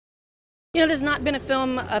You know, there's not been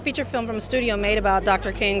a feature film from a studio made about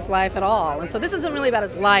Dr. King's life at all. And so this isn't really about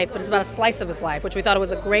his life, but it's about a slice of his life, which we thought it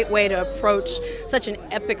was a great way to approach such an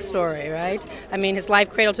epic story, right? I mean, his life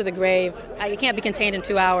cradle to the grave, it can't be contained in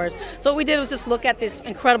 2 hours. So what we did was just look at this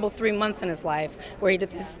incredible 3 months in his life, where he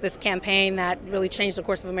did this campaign that really changed the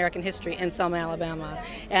course of American history in Selma, Alabama.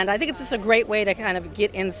 And I think it's just a great way to kind of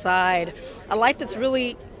get inside a life that's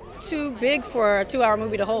really too big for a 2-hour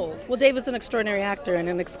movie to hold. Well, David's an extraordinary actor and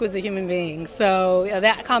an exquisite human being, so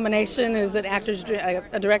that combination is an actor's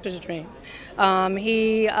a director's dream.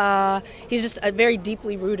 He's just very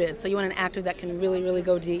deeply rooted, so you want an actor that can really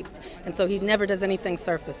go deep, and so he never does anything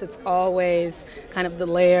surface. It's always kind of the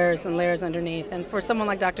layers and layers underneath. And for someone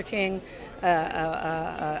like Dr. King,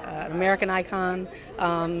 an American icon,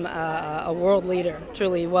 a world leader,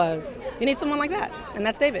 truly was, you need someone like that, and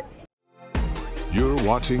that's David. You're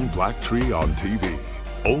watching BLACKTREE on TV,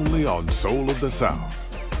 only on Soul of the South.